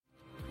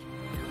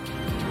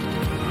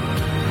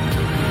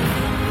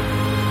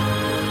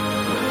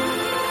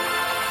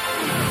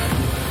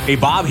Hey,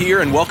 Bob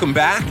here, and welcome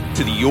back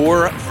to the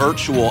Your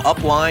Virtual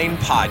Upline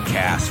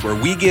podcast, where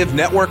we give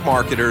network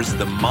marketers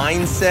the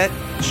mindset,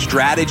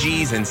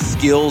 strategies, and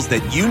skills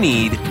that you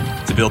need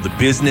to build the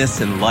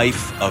business and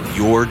life of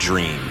your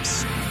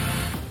dreams.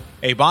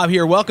 Hey, Bob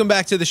here. Welcome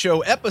back to the show,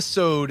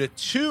 episode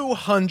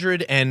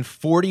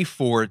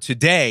 244.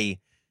 Today,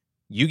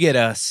 you get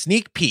a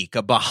sneak peek,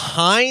 a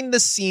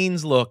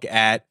behind-the-scenes look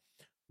at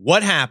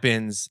what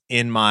happens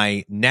in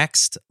my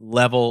next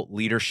level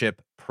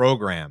leadership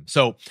program.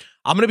 So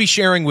I'm going to be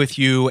sharing with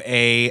you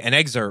an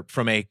excerpt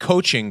from a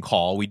coaching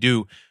call. We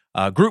do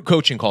group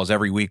coaching calls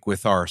every week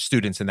with our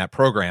students in that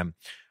program.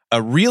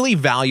 A really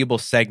valuable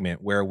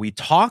segment where we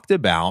talked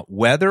about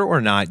whether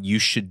or not you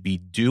should be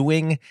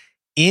doing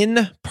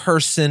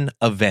in-person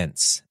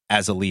events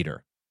as a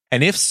leader.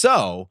 And if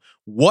so,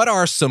 what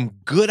are some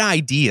good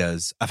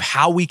ideas of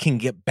how we can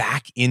get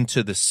back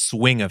into the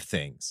swing of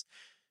things?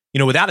 You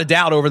know, without a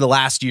doubt, over the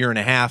last year and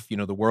a half,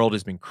 the world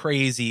has been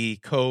crazy.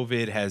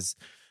 COVID has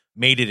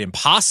made it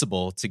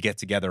impossible to get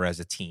together as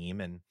a team.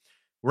 And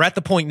we're at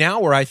the point now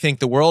where I think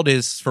the world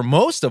is, for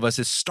most of us,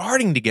 is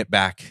starting to get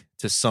back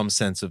to some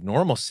sense of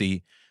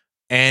normalcy.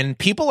 And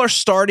people are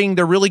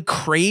they're really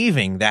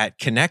craving that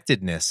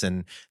connectedness,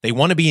 and they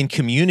want to be in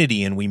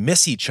community, and we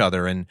miss each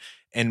other. And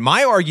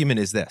my argument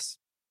is this,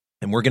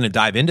 and we're going to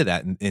dive into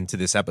that into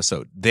this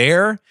episode.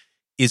 There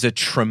is a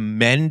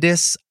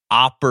tremendous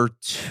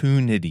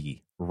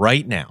opportunity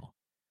right now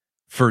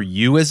for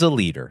you as a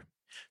leader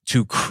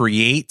to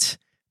create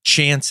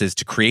chances,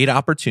 to create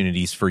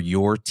opportunities for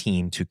your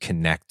team to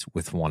connect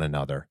with one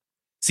another.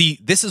 See,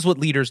 this is what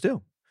leaders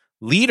do.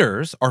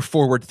 Leaders are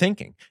forward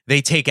thinking.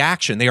 They take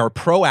action. They are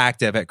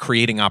proactive at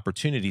creating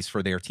opportunities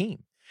for their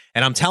team.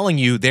 And I'm telling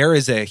you, there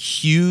is a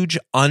huge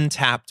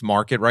untapped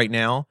market right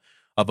now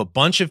of a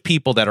bunch of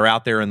people that are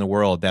out there in the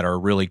world that are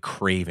really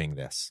craving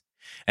this.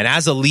 And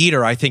as a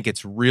leader, I think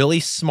it's really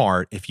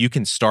smart if you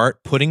can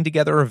start putting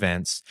together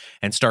events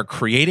and start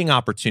creating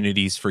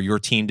opportunities for your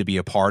team to be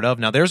a part of.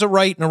 Now, there's a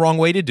right and a wrong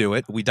way to do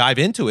it. We dive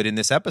into it in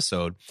this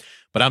episode.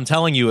 But I'm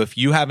telling you, if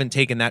you haven't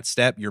taken that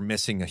step, you're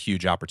missing a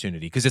huge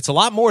opportunity, because it's a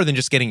lot more than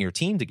just getting your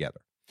team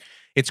together.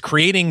 It's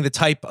creating the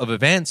type of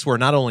events where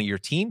not only your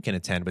team can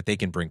attend, but they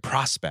can bring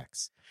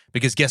prospects.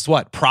 Because guess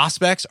what?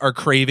 Prospects are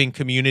craving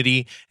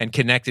community and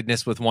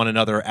connectedness with one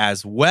another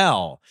as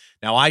well.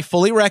 Now, I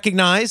fully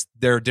recognize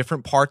there are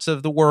different parts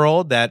of the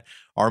world that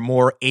are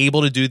more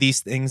able to do these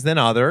things than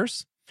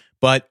others.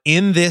 But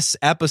in this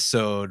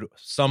episode,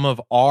 some of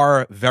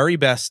our very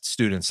best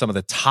students, some of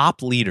the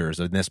top leaders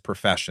in this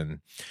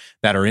profession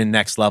that are in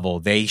Next Level,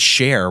 they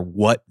share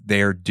what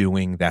they're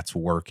doing that's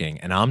working.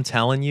 And I'm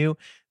telling you,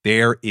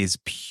 there is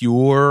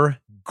pure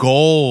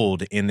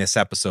gold in this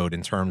episode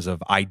in terms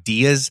of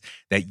ideas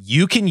that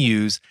you can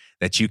use,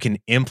 that you can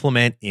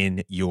implement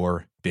in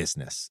your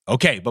business.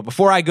 Okay, but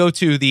before I go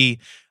to the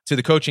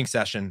coaching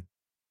session,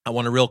 I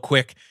want to real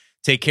quick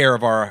take care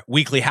of our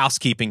weekly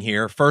housekeeping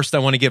here. First, I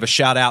want to give a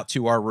shout out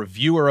to our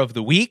reviewer of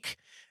the week.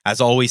 As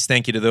always,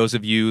 thank you to those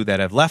of you that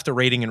have left a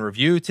rating and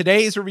review.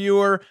 Today's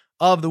reviewer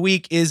of the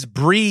week is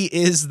Bree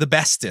is the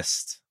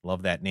bestest.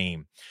 Love that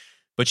name.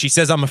 But she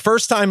says, I'm a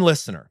first-time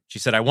listener. She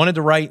said, I wanted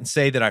to write and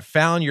say that I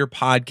found your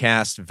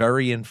podcast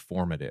very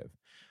informative.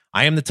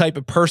 I am the type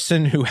of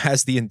person who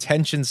has the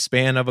attention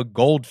span of a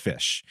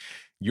goldfish.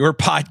 Your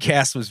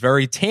podcast was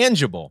very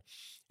tangible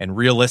and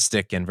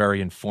realistic and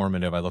very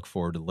informative. I look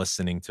forward to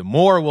listening to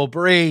more. Well,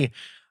 Bree,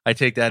 I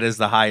take that as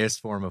the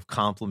highest form of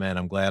compliment.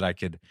 I'm glad I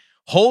could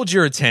hold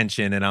your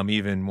attention, and I'm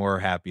even more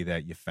happy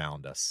that you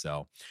found us.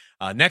 So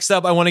next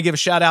up, I want to give a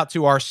shout out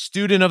to our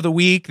student of the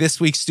week. This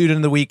week's student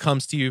of the week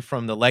comes to you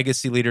from the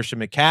Legacy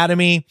Leadership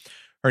Academy.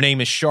 Her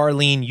name is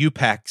Charlene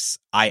Upex.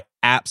 I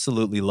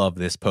absolutely love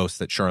this post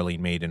that Charlene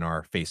made in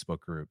our Facebook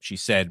group. She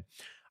said,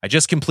 I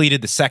just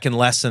completed the second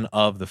lesson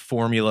of the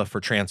formula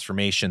for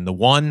transformation, the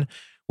one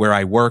where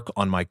I work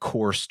on my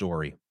core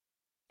story.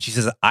 She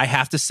says, I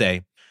have to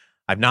say,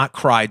 I've not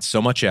cried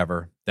so much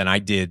ever than I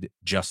did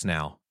just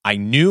now. I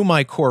knew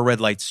my core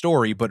red light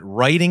story, but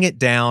writing it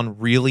down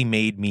really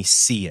made me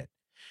see it.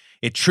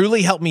 It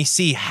truly helped me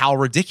see how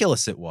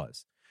ridiculous it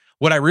was.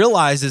 What I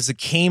realized is it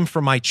came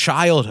from my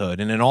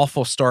childhood and an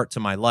awful start to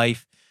my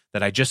life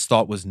that I just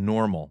thought was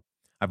normal.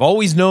 I've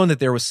always known that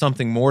there was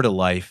something more to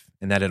life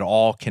and that it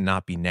all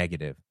cannot be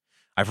negative.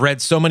 I've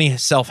read so many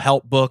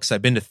self-help books.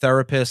 I've been to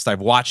therapists. I've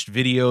watched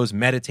videos,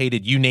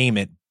 meditated, you name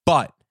it.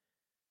 But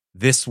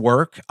this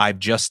work I've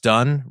just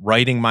done,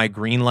 writing my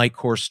green light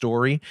core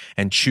story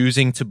and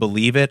choosing to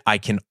believe it, I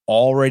can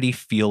already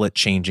feel it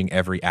changing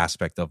every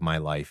aspect of my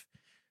life.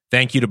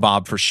 Thank you to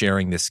Bob for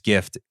sharing this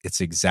gift.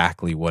 It's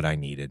exactly what I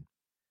needed.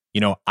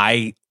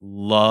 I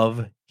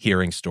love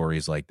hearing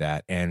stories like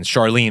that. And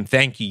Charlene,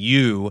 thank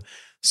you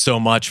so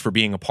much for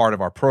being a part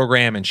of our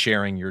program and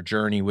sharing your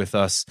journey with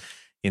us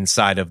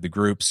inside of the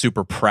group.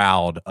 Super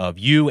proud of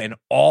you and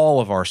all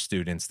of our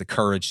students, the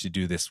courage to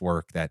do this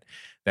work that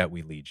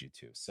we lead you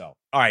to. So,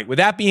 all right, with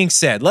that being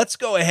said, let's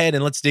go ahead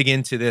and let's dig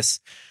into this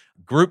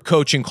group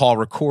coaching call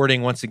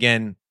recording. Once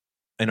again,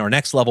 in our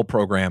Next Level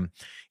program,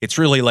 it's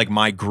really like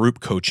my group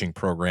coaching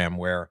program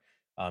where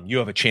You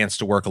have a chance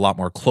to work a lot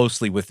more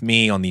closely with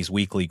me on these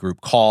weekly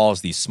group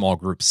calls, these small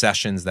group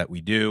sessions that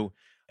we do.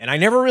 And I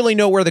never really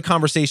know where the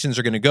conversations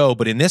are going to go.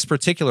 But in this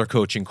particular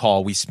coaching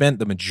call, we spent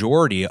the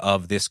majority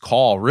of this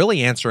call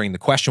really answering the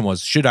question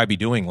was, should I be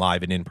doing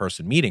live and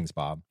in-person meetings,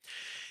 Bob?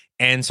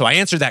 And so I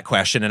answered that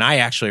question, and I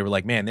actually were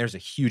like, man, there's a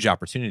huge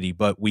opportunity.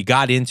 But we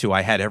got into,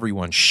 I had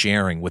everyone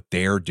sharing what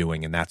they're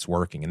doing, and that's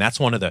working. And that's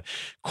one of the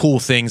cool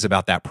things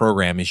about that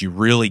program is you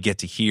really get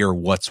to hear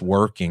what's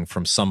working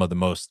from some of the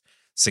most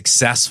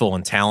successful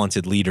and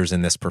talented leaders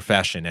in this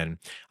profession. And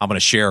I'm going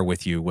to share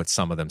with you what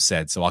some of them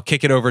said. So I'll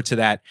kick it over to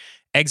that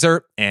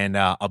excerpt, and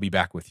I'll be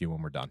back with you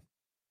when we're done.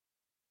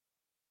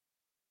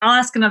 I'll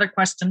ask another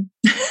question.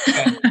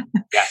 Okay.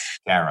 Yes,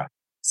 Kara.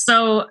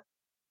 So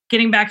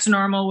getting back to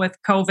normal with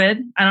COVID,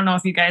 I don't know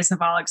if you guys have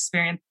all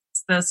experienced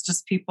this,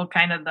 just people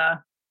kind of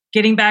the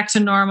getting back to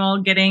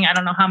normal, I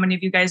don't know how many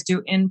of you guys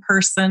do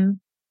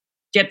in-person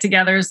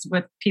get-togethers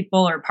with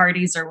people or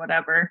parties or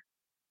whatever.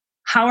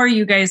 How are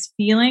you guys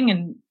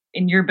feeling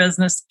in your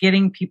business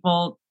getting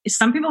people?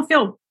 Some people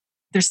feel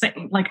there's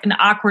like an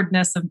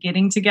awkwardness of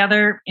getting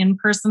together in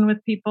person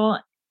with people.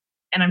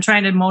 And I'm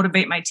trying to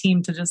motivate my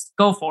team to just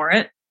go for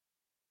it.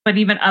 But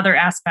even other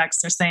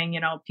aspects, they're saying,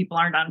 people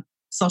aren't on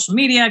social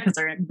media because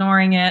they're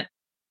ignoring it.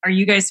 Are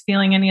you guys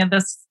feeling any of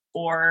this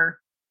or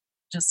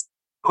just?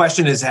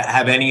 Question is,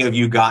 have any of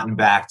you gotten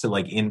back to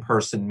like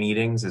in-person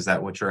meetings? Is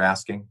that what you're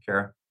asking,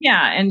 Kara?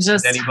 Yeah. And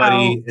just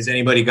has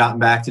anybody gotten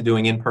back to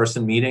doing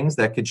in-person meetings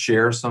that could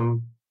share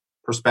some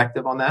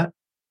perspective on that?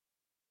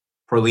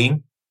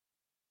 Perlene?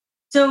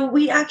 So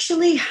we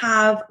actually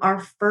have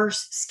our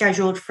first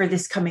scheduled for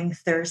this coming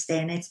Thursday,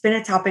 and it's been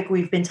a topic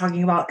we've been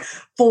talking about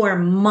for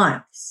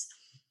months.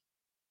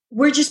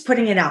 We're just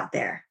putting it out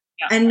there.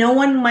 Yeah. And no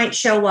one might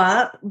show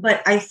up,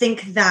 but I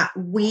think that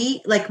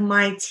we, like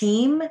my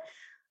team,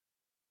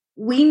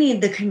 we need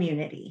the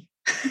community,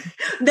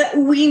 that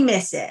we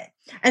miss it.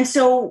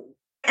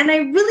 And I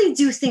really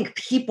do think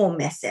people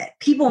miss it.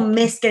 People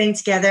miss getting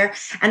together.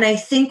 And I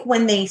think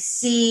when they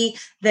see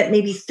that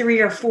maybe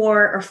 3 or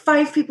 4 or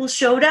 5 people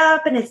showed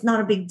up and it's not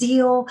a big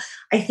deal,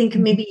 I think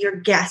maybe your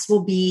guests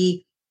will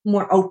be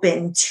more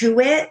open to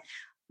it.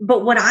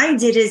 But what I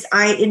did is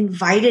I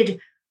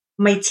invited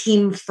my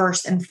team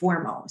first and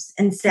foremost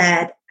and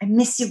said, I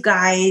miss you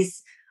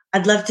guys.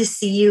 I'd love to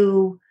see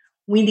you.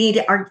 We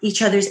need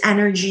each other's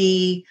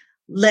energy.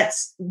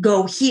 Let's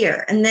go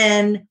here. And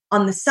then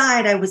on the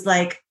side, I was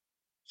like,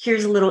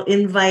 here's a little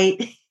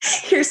invite.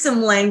 Here's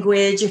some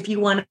language. If you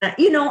want to,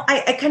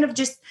 I kind of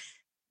just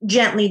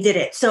gently did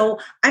it. So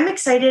I'm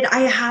excited.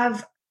 I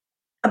have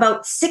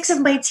about 6 of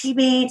my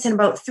teammates and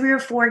about 3 or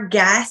 4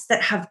 guests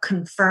that have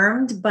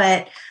confirmed,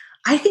 but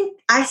I think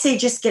I say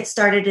just get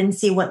started and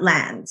see what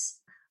lands.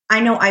 I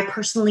know I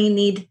personally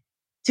need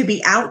to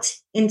be out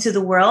into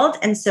the world.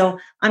 And so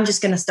I'm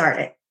just going to start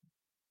it.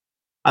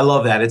 I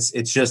love that.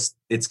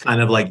 It's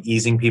kind of like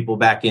easing people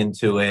back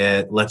into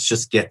it. Let's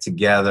just get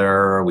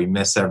together. We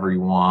miss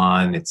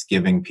everyone. It's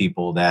giving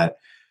people that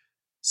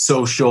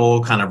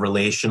social kind of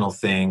relational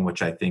thing,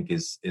 which I think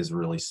is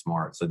really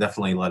smart. So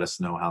definitely let us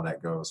know how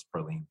that goes,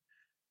 Perlene.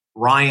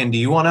 Ryan, do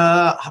you want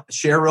to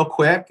share real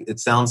quick? It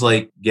sounds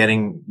like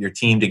getting your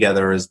team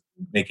together is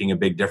making a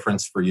big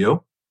difference for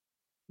you.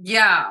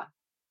 Yeah,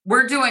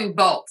 we're doing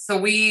both. So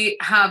we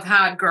have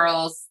had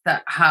girls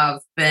that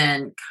have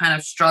been kind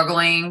of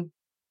struggling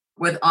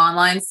with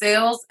online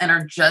sales and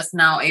are just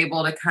now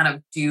able to kind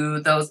of do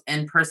those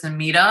in-person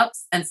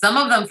meetups. And some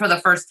of them for the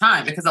first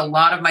time, because a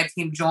lot of my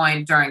team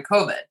joined during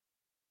COVID,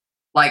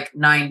 like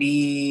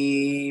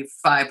 95%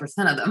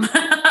 of them.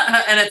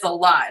 And it's a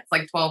lot. It's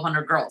like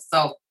 1,200 girls.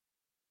 So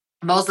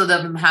most of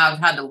them have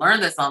had to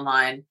learn this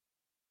online,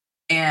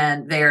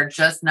 and they're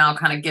just now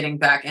kind of getting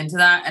back into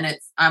that. And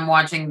I'm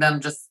watching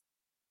them just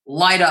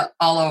light up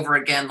all over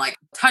again, like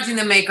touching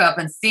the makeup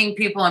and seeing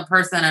people in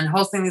person and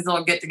hosting these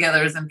little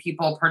get-togethers and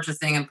people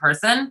purchasing in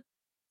person.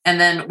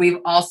 And then we've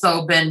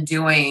also been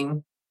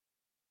doing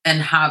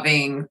and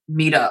having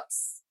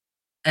meetups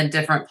in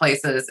different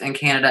places in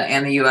Canada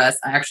and the US.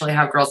 I actually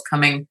have girls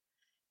coming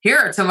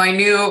here to my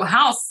new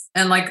house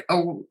in like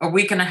a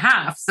week and a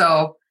half.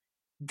 So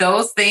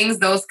those things,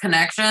 those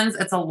connections,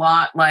 it's a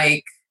lot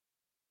like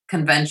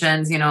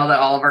conventions, that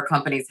all of our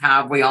companies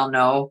have. We all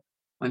know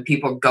when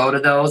people go to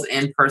those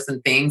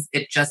in-person things,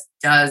 it just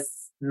does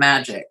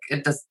magic.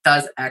 It just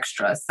does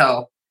extra.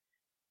 So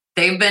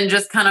they've been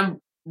just kind of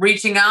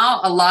reaching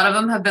out. A lot of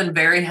them have been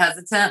very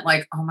hesitant,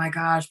 like, oh my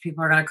gosh,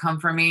 people are going to come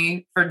for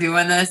me for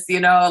doing this,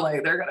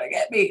 like they're going to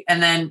get me.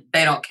 And then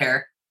they don't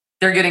care.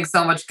 They're getting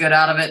so much good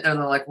out of it. They're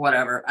like,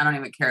 whatever. I don't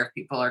even care if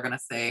people are going to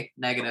say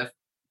negative.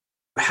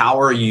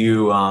 How are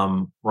you,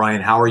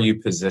 Ryan, how are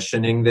you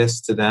positioning this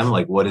to them?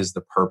 Like, what is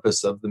the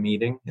purpose of the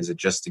meeting? Is it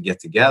just to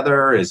get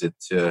together? Is it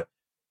to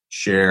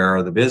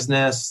share the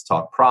business,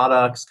 talk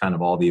products, kind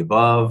of all the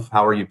above?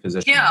 How are you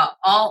positioned? Yeah,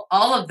 all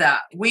of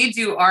that. We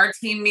do our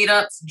team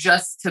meetups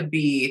just to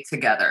be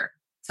together,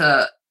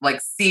 to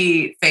like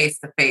see face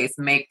to face,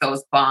 make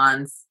those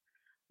bonds.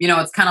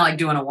 It's kind of like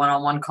doing a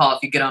one-on-one call.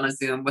 If you get on a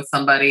Zoom with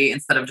somebody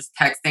instead of just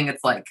texting,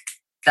 it's like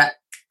that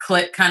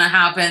click kind of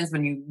happens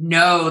when you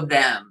know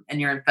them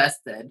and you're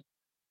invested.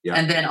 Yeah.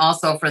 And then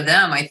also for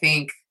them, I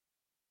think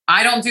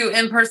I don't do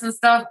in-person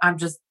stuff.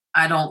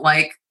 I don't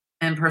like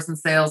in-person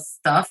sales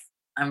stuff.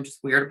 I'm just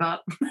weird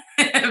about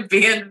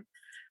being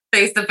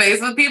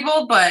face-to-face with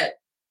people, but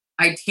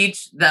I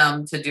teach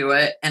them to do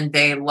it and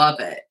they love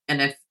it.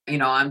 And if,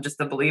 I'm just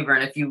a believer.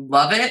 And if you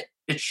love it,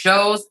 it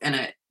shows, and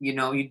it,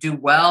 you do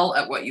well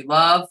at what you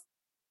love.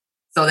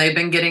 So they've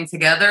been getting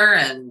together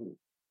and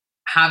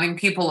having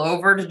people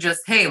over to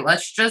just, hey,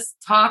 let's just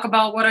talk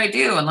about what I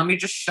do. And let me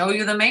just show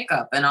you the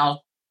makeup. And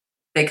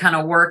they kind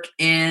of work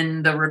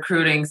in the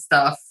recruiting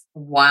stuff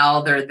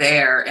while they're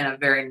there in a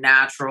very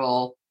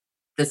natural,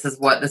 this is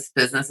what this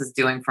business is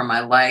doing for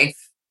my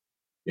life.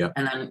 Yeah.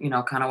 And then,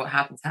 kind of what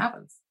happens.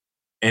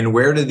 And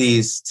where do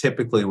these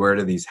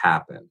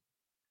happen?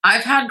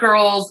 I've had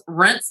girls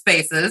rent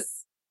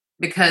spaces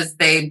because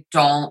they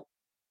don't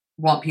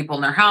want people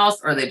in their house,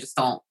 or they just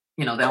don't,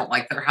 they don't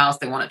like their house.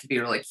 They want it to be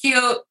really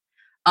cute.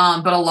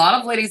 But a lot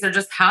of ladies are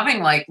just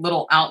having like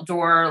little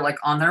outdoor, like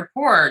on their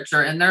porch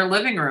or in their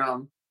living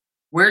room.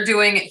 We're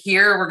doing it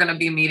here. We're going to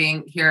be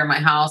meeting here in my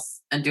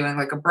house and doing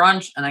like a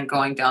brunch and then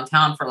going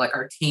downtown for like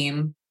our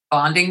team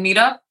bonding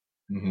meetup.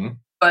 Mm-hmm.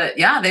 But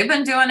yeah, they've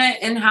been doing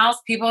it in-house.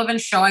 People have been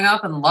showing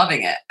up and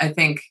loving it. I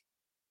think,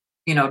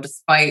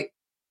 despite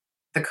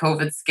the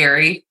COVID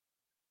scary,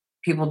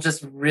 people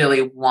just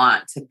really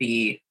want to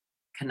be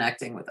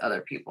connecting with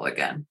other people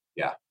again.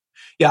 Yeah.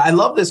 Yeah. I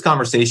love this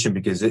conversation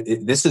because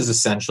this is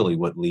essentially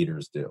what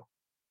leaders do.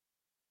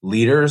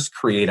 Leaders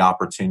create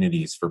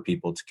opportunities for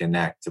people to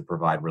connect, to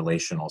provide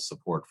relational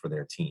support for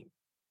their team.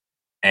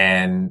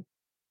 And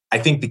I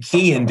think the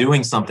key in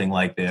doing something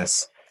like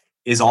this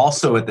is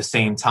also at the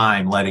same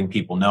time letting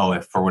people know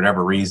if for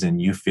whatever reason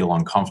you feel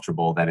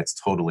uncomfortable, that it's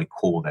totally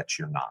cool that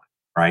you're not,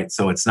 right?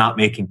 So it's not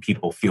making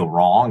people feel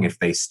wrong if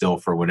they still,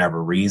 for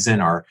whatever reason,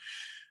 are,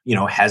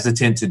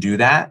 hesitant to do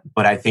that.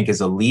 But I think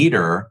as a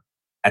leader,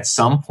 at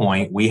some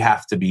point, we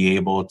have to be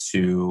able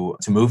to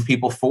move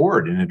people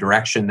forward in a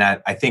direction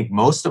that I think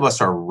most of us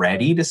are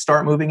ready to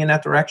start moving in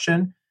that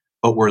direction,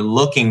 but we're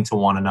looking to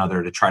one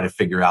another to try to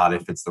figure out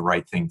if it's the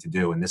right thing to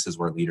do. And this is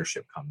where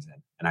leadership comes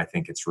in. And I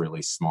think it's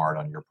really smart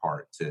on your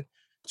part to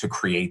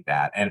create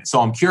that. And so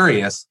I'm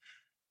curious,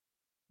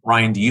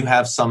 Ryan, do you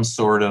have some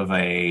sort of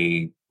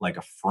a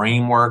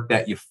framework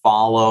that you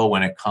follow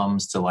when it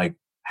comes to like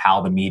how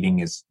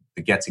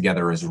the get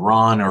together is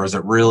run? Or is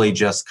it really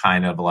just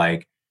kind of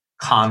like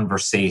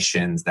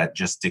conversations that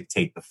just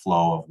dictate the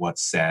flow of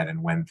what's said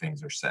and when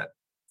things are said?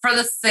 For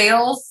the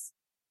sales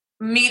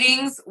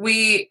meetings,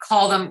 we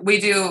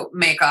do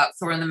makeup.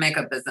 So we're in the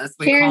makeup business.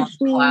 We call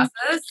them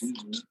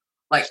classes,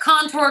 like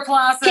contour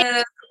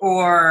classes,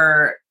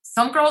 or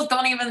some girls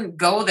don't even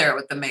go there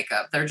with the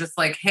makeup. They're just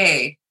like,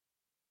 hey,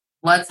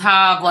 let's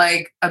have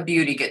like a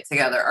beauty get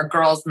together, a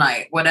girls'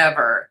 night,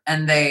 whatever.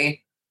 And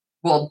they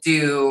will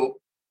do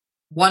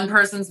one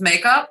person's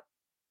makeup.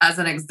 As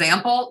an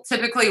example,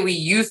 typically we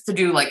used to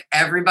do like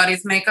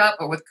everybody's makeup,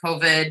 but with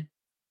COVID,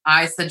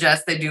 I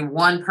suggest they do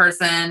one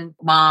person,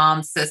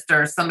 mom,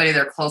 sister, somebody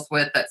they're close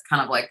with that's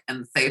kind of like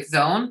in the safe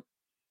zone.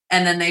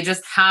 And then they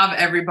just have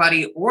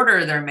everybody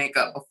order their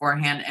makeup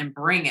beforehand and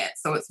bring it.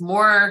 So it's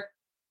more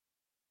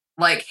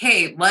like,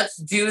 hey, let's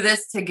do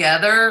this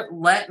together.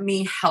 Let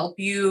me help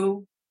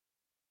you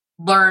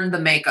learn the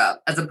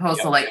makeup, as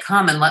opposed to like,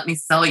 come and let me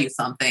sell you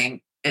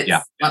something.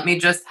 Let me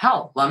just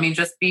help. Let me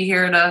just be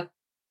here to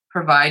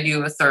provide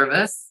you a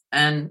service,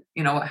 and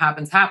what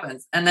happens.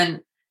 And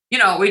then,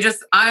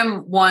 I'm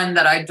one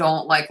that I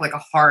don't like a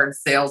hard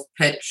sales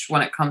pitch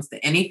when it comes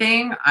to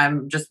anything.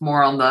 I'm just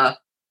more on the,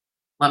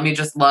 let me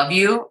just love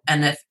you.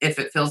 And if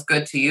it feels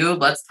good to you,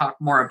 let's talk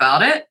more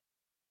about it.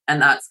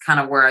 And that's kind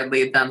of where I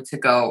lead them to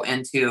go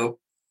into,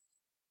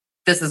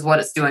 this is what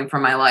it's doing for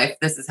my life.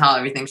 This is how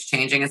everything's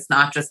changing. It's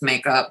not just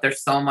makeup.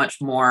 There's so much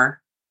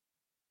more,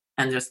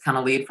 and just kind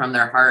of lead from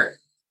their heart.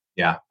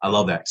 Yeah, I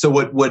love that. So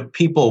what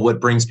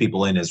brings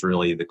people in is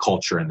really the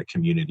culture and the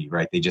community,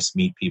 right? They just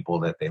meet people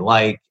that they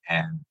like,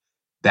 and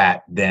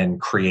that then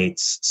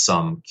creates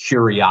some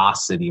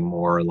curiosity,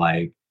 more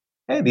like,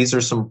 hey, these are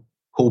some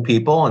cool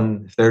people,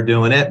 and if they're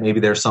doing it, maybe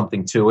there's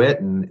something to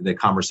it, and the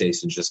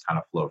conversations just kind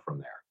of flow from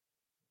there.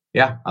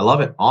 Yeah, I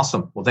love it.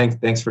 Awesome. Well,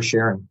 thanks for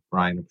sharing,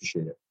 Ryan.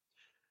 Appreciate it.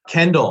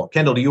 Kendall,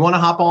 do you want to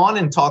hop on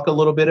and talk a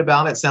little bit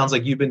about it? Sounds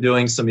like you've been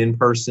doing some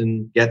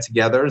in-person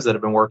get-togethers that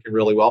have been working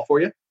really well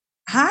for you.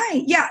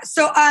 Hi. Yeah.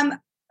 So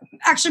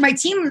actually my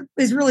team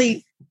is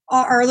really,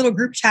 our little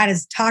group chat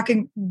is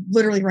talking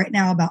literally right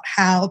now about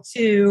how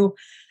to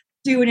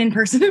do an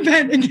in-person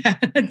event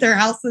again at their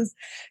houses,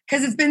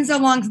 because it's been so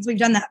long since we've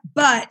done that.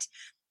 But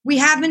we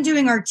have been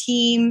doing our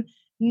team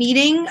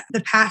meeting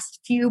the past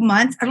few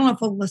months. I don't know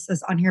if we'll list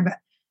this on here, but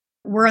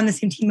we're on the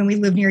same team and we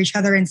live near each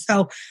other. And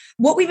so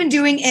what we've been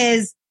doing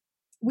is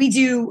we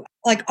do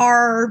like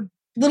our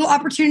little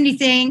opportunity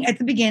thing at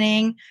the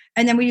beginning,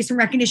 and then we do some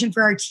recognition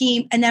for our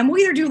team. And then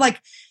we'll either do like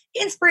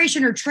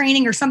inspiration or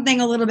training or something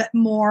a little bit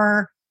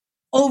more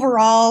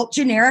overall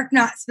generic,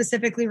 not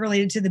specifically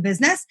related to the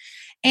business.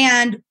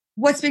 And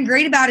what's been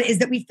great about it is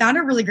that we found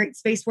a really great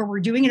space where we're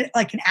doing it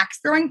like an axe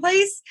throwing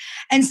place.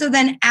 And so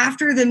then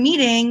after the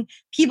meeting,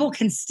 people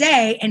can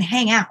stay and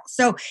hang out.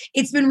 So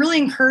it's been really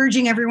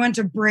encouraging everyone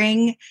to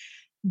bring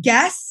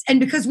guests. And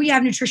because we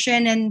have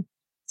nutrition and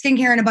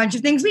skincare and a bunch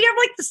of things, we have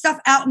like the stuff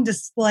out and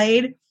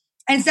displayed.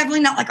 And it's definitely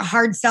not like a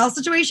hard sell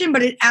situation,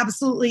 but it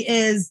absolutely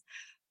is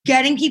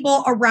getting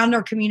people around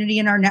our community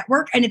and our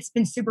network. And it's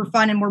been super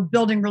fun. And we're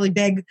building really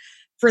big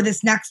for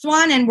this next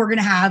one. And we're going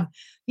to have,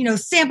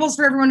 samples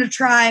for everyone to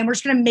try. And we're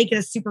just going to make it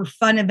a super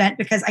fun event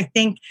because I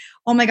think,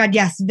 oh my God,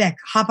 yes, Vic,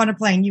 hop on a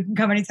plane. You can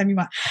come anytime you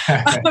want.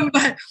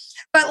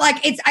 But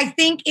like, I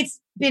think it's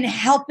been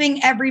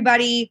helping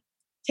everybody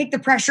take the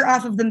pressure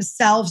off of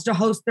themselves to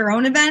host their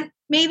own event,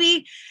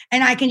 maybe.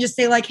 And I can just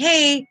say like,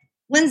 hey,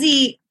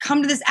 Lindsay,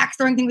 come to this axe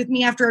throwing thing with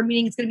me after our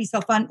meeting. It's going to be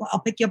so fun.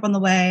 I'll pick you up on the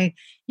way.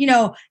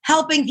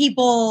 Helping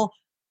people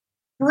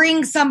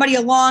bring somebody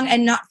along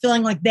and not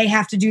feeling like they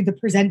have to do the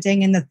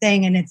presenting and the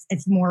thing. And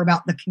it's more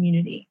about the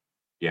community.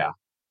 Yeah.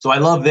 So I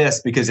love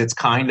this because it's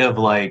kind of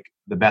like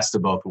the best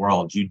of both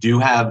worlds. You do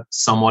have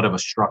somewhat of a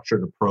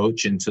structured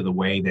approach into the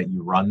way that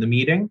you run the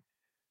meeting,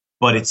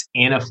 but it's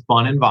in a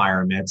fun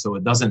environment. So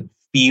it doesn't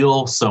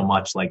feel so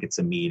much like it's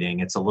a meeting.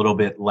 It's a little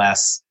bit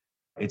less,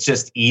 it's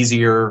just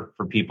easier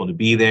for people to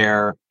be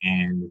there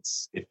and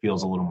it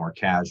feels a little more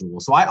casual.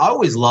 So I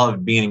always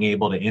love being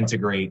able to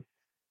integrate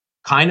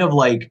kind of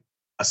like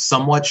a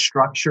somewhat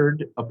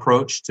structured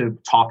approach to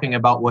talking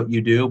about what you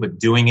do, but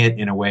doing it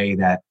in a way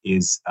that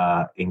is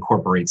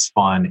incorporates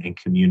fun and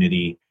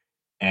community.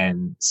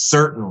 And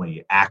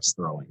certainly axe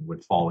throwing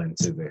would fall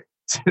into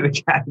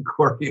the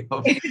category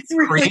of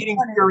really creating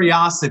funny.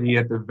 Curiosity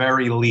at the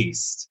very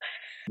least.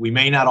 We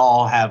may not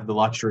all have the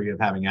luxury of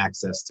having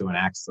access to an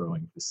axe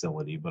throwing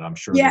facility, but I'm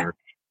sure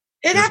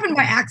it happened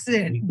by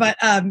accident. But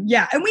and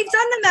we've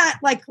done them at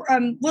like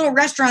little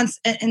restaurants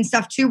and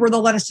stuff too, where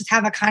they'll let us just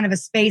have a kind of a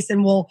space,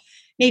 and we'll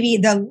maybe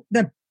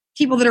the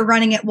people that are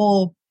running it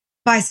will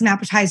buy some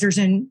appetizers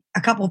and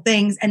a couple of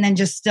things, and then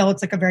just still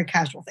it's like a very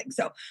casual thing.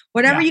 So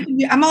whatever you can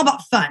do, I'm all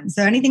about fun.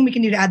 So anything we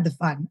can do to add the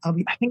fun,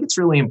 I think it's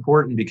really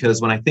important because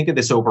when I think of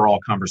this overall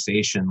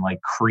conversation, like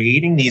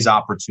creating these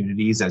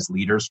opportunities as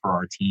leaders for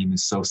our team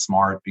is so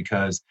smart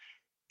because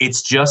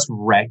it's just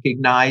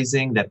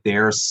recognizing that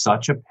there's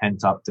such a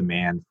pent-up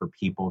demand for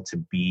people to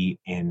be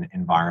in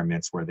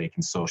environments where they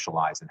can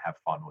socialize and have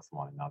fun with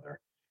one another.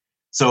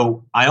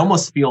 So I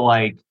almost feel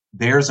like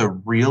there's a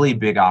really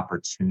big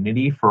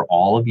opportunity for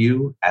all of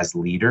you as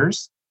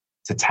leaders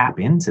to tap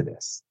into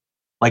this.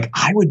 Like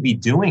I would be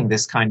doing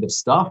this kind of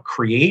stuff,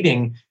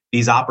 creating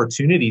these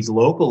opportunities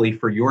locally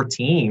for your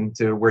team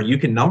to where you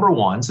can, number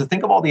one, so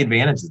think of all the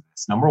advantages of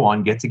this. Number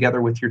one, get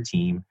together with your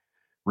team,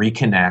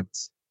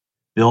 reconnect,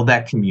 build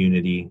that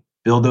community,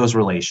 build those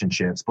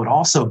relationships, but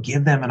also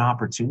give them an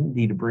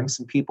opportunity to bring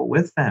some people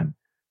with them,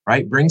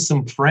 right? Bring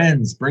some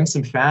friends, bring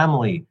some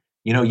family.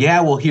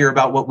 We'll hear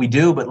about what we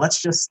do, but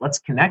let's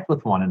connect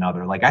with one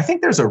another. Like, I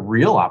think there's a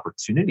real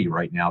opportunity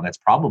right now that's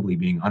probably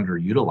being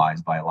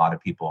underutilized by a lot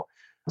of people.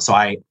 So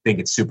I think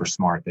it's super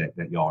smart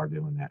that y'all are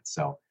doing that.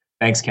 So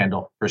thanks,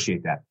 Kendall.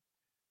 Appreciate that.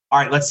 All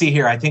right, let's see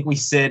here. I think we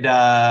said,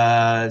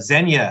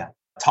 Xenia,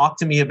 talk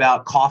to me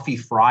about Coffee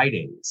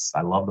Fridays.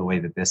 I love the way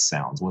that this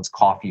sounds. What's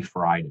Coffee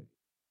Friday?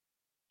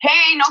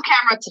 Hey, no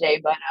camera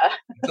today, but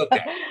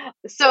okay.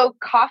 So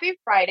Coffee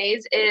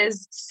Fridays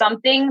is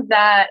something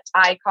that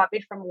I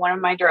copied from one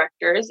of my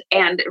directors.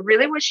 And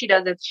really what she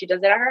does is she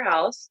does it at her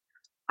house.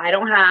 I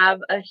don't have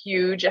a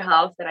huge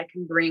house that I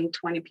can bring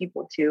 20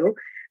 people to,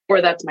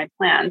 or that's my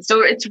plan.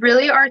 So it's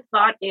really our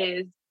thought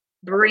is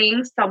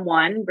bring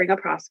a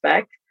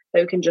prospect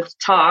that we can just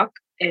talk.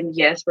 And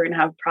yes, we're going to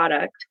have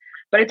product,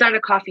 but it's at a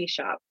coffee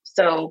shop.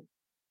 So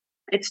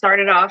it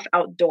started off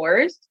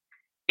outdoors,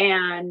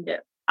 and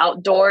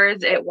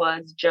outdoors, it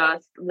was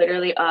just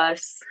literally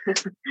us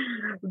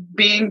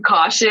being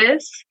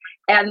cautious.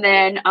 And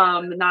then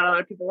not a lot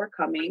of people were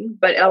coming,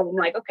 but I'm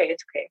like, okay,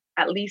 it's okay.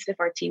 At least if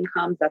our team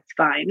comes, that's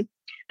fine.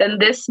 Then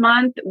this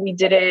month, we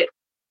did it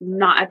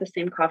not at the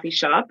same coffee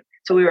shop.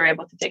 So we were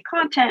able to take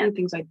content and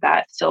things like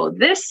that. So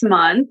this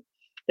month,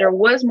 there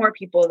was more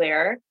people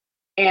there.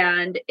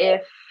 And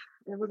if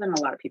there wasn't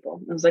a lot of people,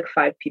 it was like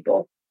 5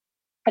 people.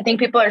 I think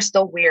people are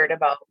still weird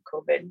about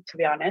COVID, to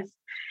be honest.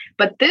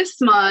 But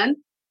this month,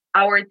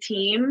 our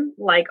team,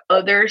 like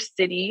other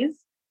cities,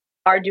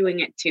 are doing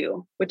it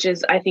too, which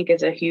I think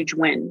is a huge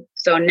win.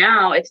 So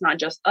now it's not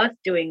just us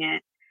doing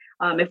it.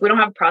 If we don't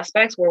have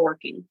prospects, we're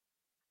working.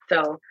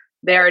 So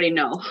they already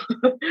know.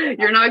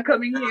 You're not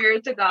coming here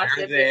to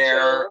gossip.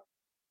 There.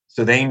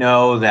 So they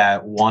know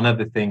that one of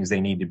the things they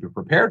need to be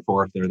prepared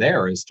for if they're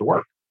there is to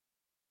work.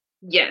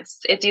 Yes,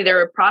 it's either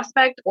a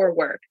prospect or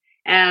work.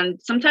 And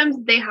sometimes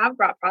they have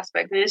brought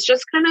prospects, and it's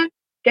just kind of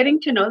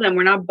getting to know them.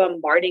 We're not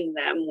bombarding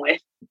them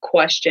with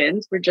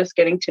questions. We're just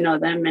getting to know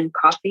them in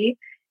coffee,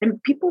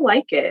 and people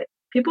like it.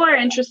 People are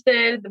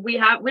interested. We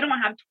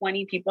don't have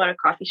 20 people at a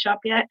coffee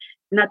shop yet,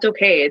 and that's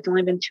okay. It's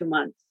only been 2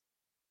 months.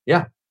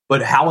 Yeah.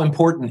 But how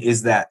important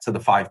is that to the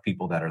 5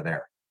 people that are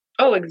there?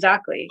 Oh,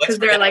 exactly. Let's Because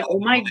they're forget like, about oh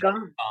the my people that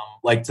God.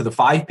 like to the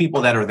 5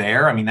 people that are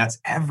there. I mean, that's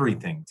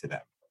everything to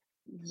them.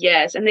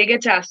 Yes. And they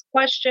get to ask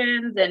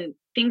questions and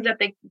things that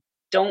they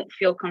don't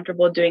feel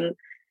comfortable doing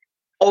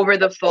over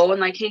the phone.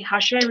 Like, hey, how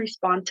should I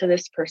respond to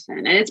this person?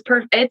 And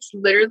it's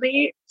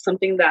literally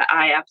something that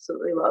I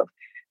absolutely love.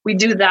 We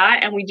do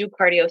that, and we do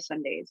cardio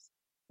Sundays,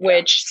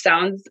 which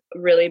sounds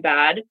really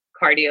bad.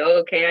 Cardio,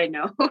 okay, I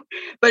know.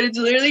 But it's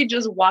literally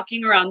just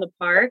walking around the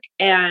park,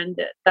 and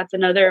that's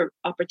another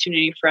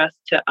opportunity for us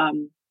to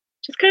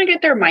just kind of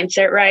get their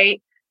mindset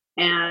right.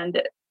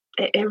 And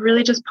it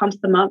really just pumps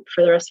them up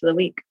for the rest of the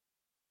week.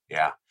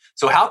 Yeah.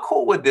 So how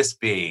cool would this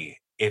be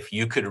if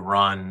you could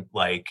run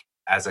like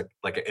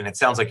and it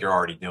sounds like you're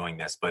already doing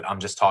this, but I'm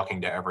just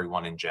talking to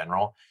everyone in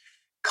general,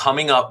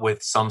 coming up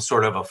with some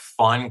sort of a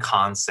fun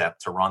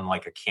concept to run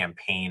like a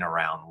campaign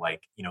around,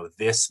 like,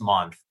 this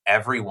month,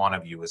 every one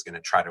of you is going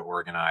to try to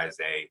organize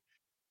a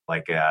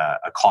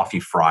coffee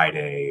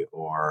Friday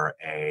or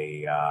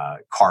a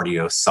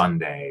cardio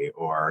Sunday,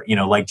 or,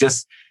 like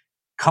just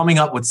coming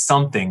up with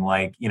something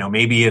like,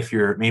 maybe if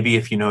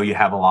you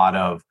have a lot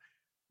of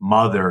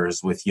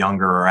mothers with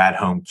younger or at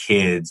home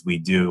kids, we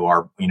do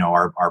our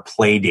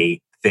play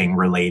date thing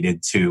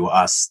related to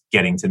us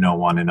getting to know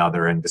one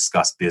another and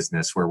discuss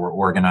business, where we're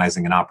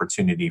organizing an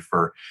opportunity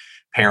for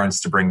parents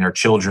to bring their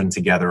children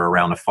together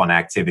around a fun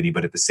activity,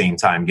 but at the same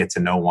time get to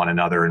know one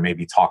another and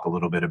maybe talk a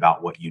little bit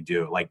about what you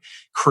do. Like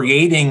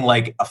creating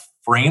like a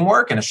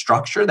framework and a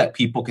structure that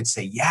people could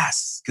say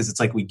yes, because it's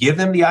like we give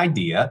them the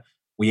idea,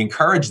 we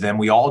encourage them,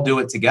 we all do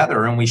it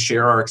together, and we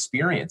share our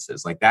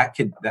experiences. Like that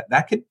could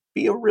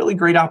be a really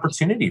great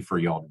opportunity for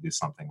y'all to do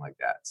something like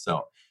that.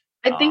 So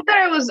I think that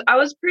I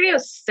was pretty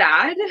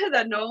sad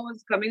that no one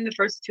was coming the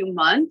first 2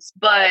 months,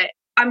 but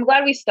I'm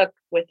glad we stuck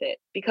with it,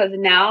 because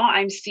now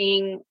I'm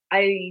seeing,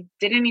 I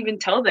didn't even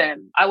tell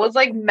them. I was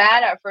like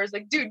mad at first,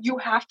 like, dude, you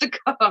have to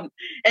come.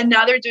 And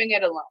now they're doing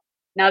it alone.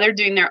 Now they're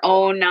doing their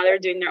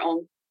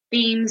own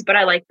themes, but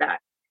I like that.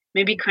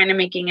 Maybe kind of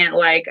making it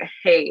like,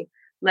 hey,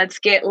 let's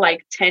get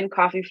like 10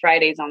 coffee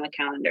Fridays on the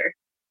calendar.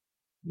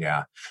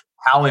 Yeah.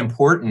 How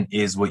important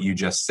is what you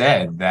just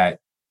said, that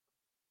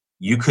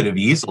you could have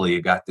easily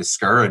got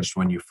discouraged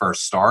when you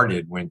first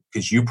started,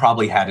 because you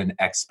probably had an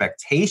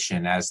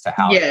expectation as to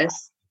how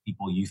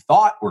people you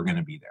thought were going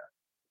to be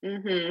there.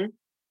 Mm-hmm.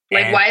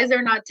 Like, why is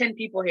there not 10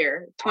 people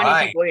here,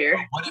 20 people here?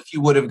 Well, what if you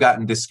would have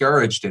gotten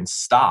discouraged and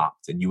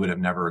stopped, and you would have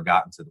never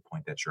gotten to the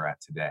point that you're at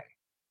today?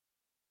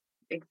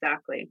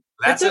 Exactly.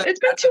 It's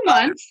been 2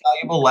 months.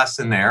 Valuable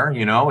lesson there.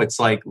 It's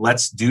like,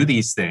 let's do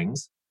these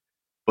things,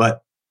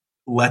 but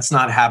let's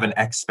not have an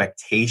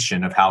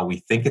expectation of how we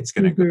think it's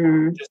going to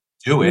go. Just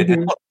do it.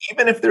 And look,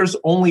 even if there's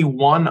only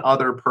one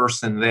other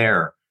person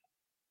there,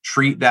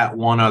 treat that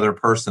one other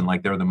person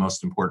like they're the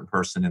most important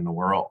person in the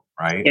world,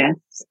 right? Yes.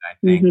 I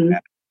think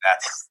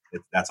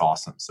that's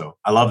awesome. So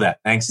I love that.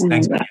 Thanks.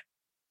 Thanks.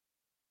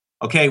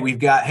 Okay, we've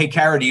got, hey,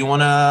 Kara, do you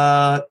want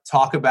to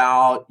talk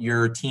about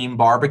your team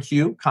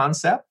barbecue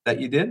concept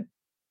that you did?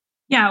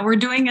 Yeah, we're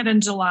doing it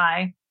in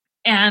July.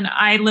 And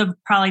I live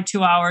probably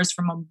 2 hours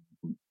from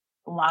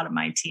a lot of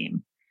my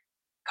team,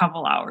 a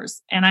couple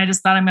hours. And I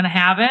just thought I'm going to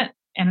have it.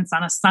 And it's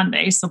on a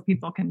Sunday so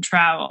people can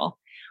travel.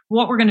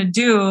 What we're going to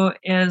do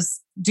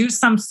is do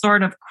some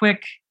sort of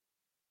quick,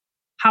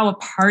 how a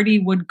party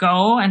would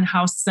go and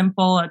how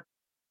simple a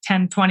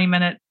 10, 20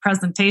 minute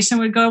presentation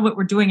would go, but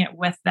we're doing it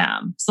with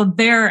them. So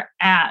they're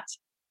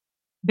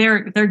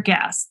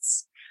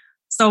guests.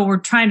 So we're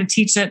trying to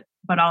teach it,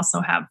 but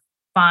also have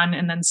fun,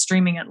 and then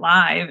streaming it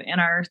live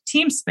in our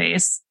team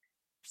space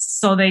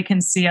so they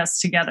can see us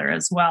together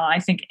as well. I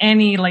think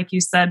like you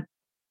said,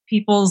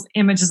 people's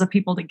images of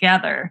people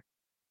together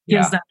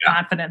gives them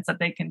confidence that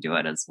they can do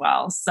it as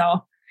well.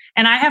 So,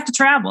 and I have to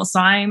travel. So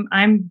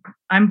I'm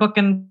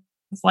booking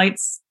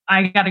flights.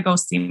 I got to go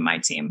see my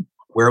team.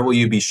 Where will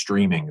you be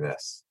streaming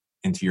this?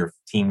 Into your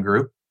team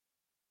group?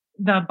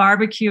 The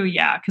barbecue,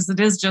 yeah, because it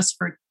is just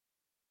for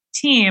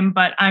team,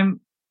 but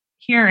I'm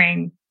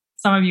hearing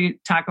some of you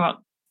talk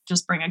about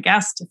just bring a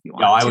guest if you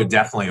want. No, I would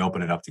definitely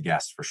open it up to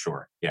guests for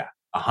sure. Yeah,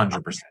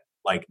 100%.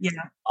 Like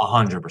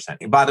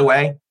 100%. By the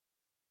way,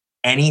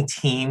 any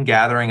team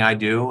gathering I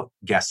do,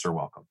 guests are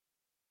welcome.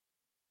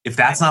 If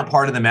that's not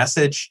part of the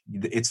message,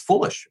 it's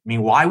foolish. I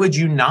mean, why would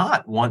you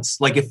not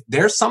if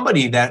there's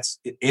somebody that's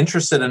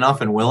interested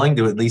enough and willing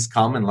to at least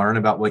come and learn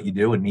about what you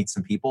do and meet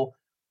some people,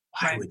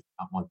 why would you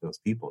not want those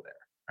people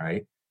there,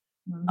 right?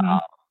 Mm-hmm.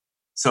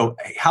 So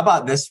how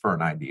about this for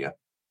an idea?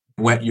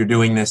 When you're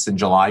doing this in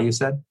July, you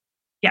said?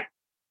 Yeah.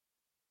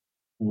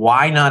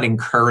 Why not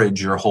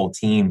encourage your whole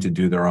team to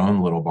do their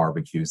own little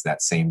barbecues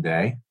that same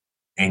day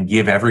and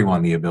give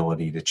everyone the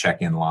ability to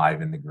check in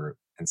live in the group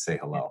and say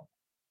hello?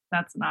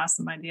 That's an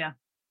awesome idea.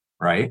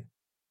 Right?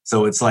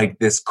 So it's like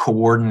this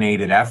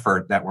coordinated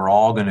effort that we're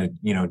all going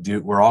to,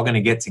 do. We're all going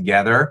to get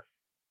together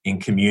in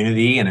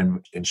community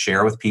and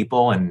share with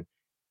people. And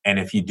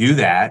if you do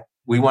that,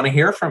 we want to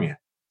hear from you.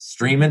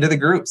 Stream into the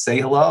group, say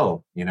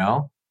hello,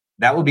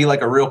 that would be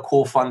like a real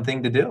cool, fun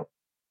thing to do.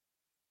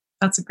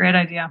 That's a great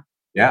idea.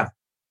 Yeah.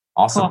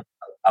 Awesome. Cool.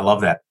 I love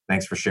that.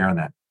 Thanks for sharing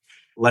that.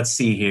 Let's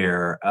see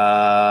here.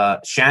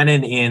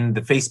 Shannon in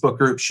the Facebook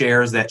group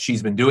shares that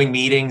she's been doing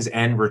meetings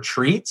and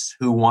retreats.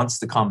 Who wants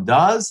to come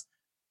does.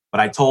 But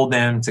I told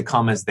them to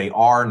come as they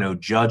are, no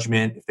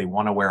judgment if they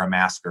want to wear a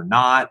mask or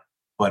not.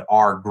 But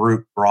our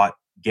group brought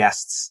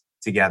guests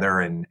together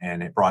and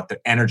it brought the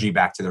energy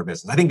back to their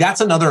business. I think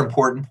that's another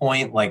important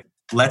point. Like,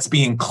 let's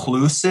be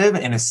inclusive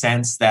in a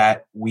sense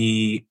that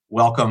we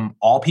welcome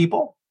all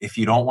people. If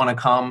you don't want to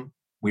come,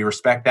 we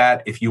respect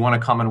that. If you want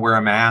to come and wear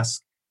a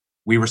mask,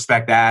 we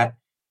respect that.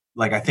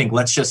 Like, I think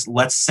let's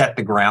set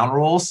the ground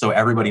rules so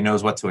everybody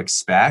knows what to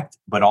expect,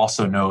 but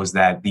also knows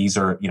that these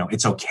are,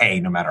 it's okay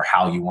no matter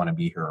how you want to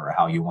be here or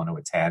how you want to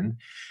attend.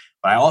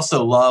 But I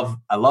also love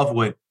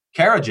what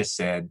Kara just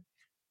said.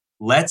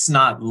 Let's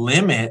not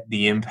limit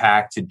the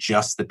impact to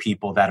just the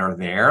people that are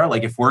there.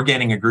 Like, if we're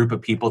getting a group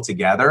of people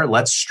together,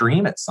 let's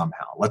stream it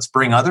somehow. Let's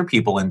bring other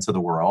people into the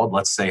world.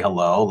 Let's say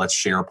hello. Let's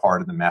share a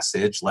part of the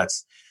message.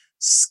 Let's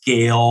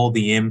scale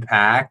the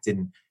impact.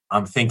 And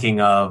I'm thinking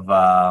of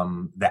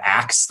the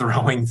axe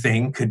throwing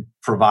thing could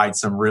provide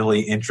some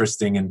really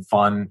interesting and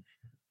fun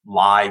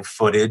live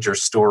footage or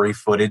story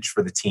footage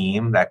for the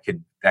team that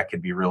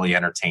could be really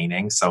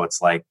entertaining. So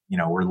it's like,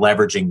 we're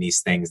leveraging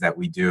these things that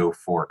we do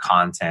for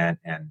content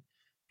and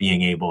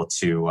being able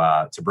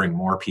to bring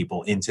more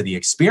people into the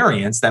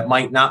experience that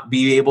might not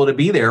be able to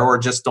be there or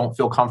just don't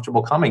feel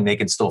comfortable coming. They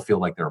can still feel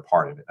like they're a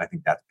part of it. I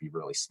think that'd be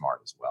really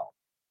smart as well.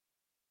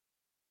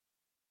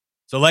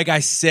 So like I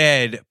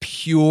said,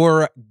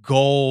 pure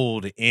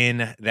gold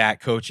in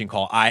that coaching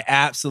call. I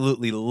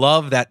absolutely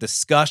love that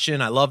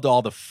discussion. I loved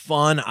all the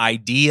fun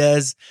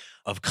ideas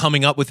of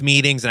coming up with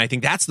meetings. And I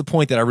think that's the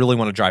point that I really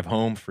want to drive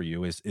home for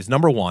you is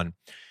number one,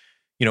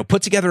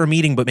 put together a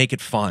meeting, but make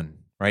it fun,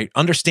 right?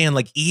 Understand,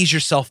 like, ease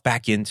yourself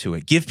back into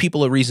it. Give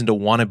people a reason to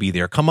want to be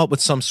there. Come up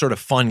with some sort of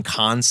fun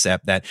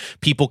concept that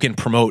people can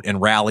promote and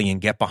rally and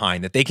get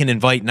behind, that they can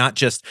invite not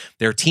just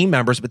their team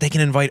members, but they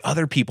can invite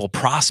other people,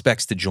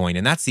 prospects to join.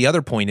 And that's the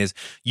other point is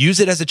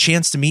use it as a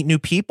chance to meet new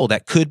people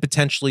that could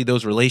potentially,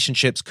 those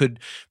relationships could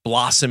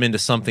blossom into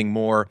something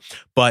more.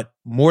 But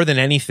more than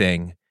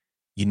anything,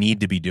 you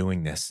need to be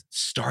doing this.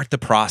 Start the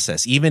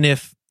process, even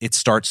if it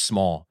starts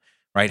small,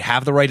 right?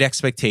 Have the right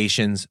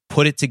expectations,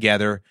 put it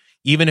together.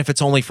 Even if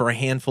it's only for a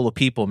handful of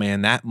people,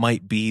 man, that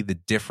might be the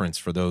difference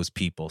for those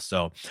people.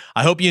 So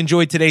I hope you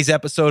enjoyed today's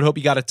episode. Hope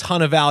you got a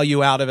ton of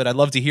value out of it. I'd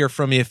love to hear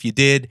from you. If you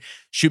did,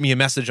 shoot me a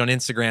message on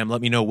Instagram.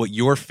 Let me know what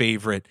your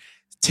favorite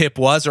tip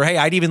was. Or, hey,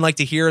 I'd even like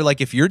to hear, like,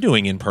 if you're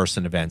doing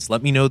in-person events,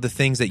 let me know the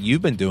things that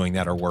you've been doing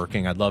that are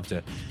working. I'd love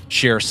to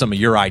share some of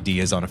your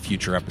ideas on a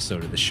future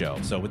episode of the show.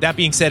 So with that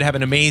being said, have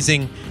an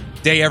amazing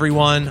day,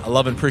 everyone. I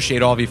love and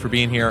appreciate all of you for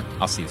being here.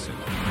 I'll see you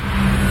soon.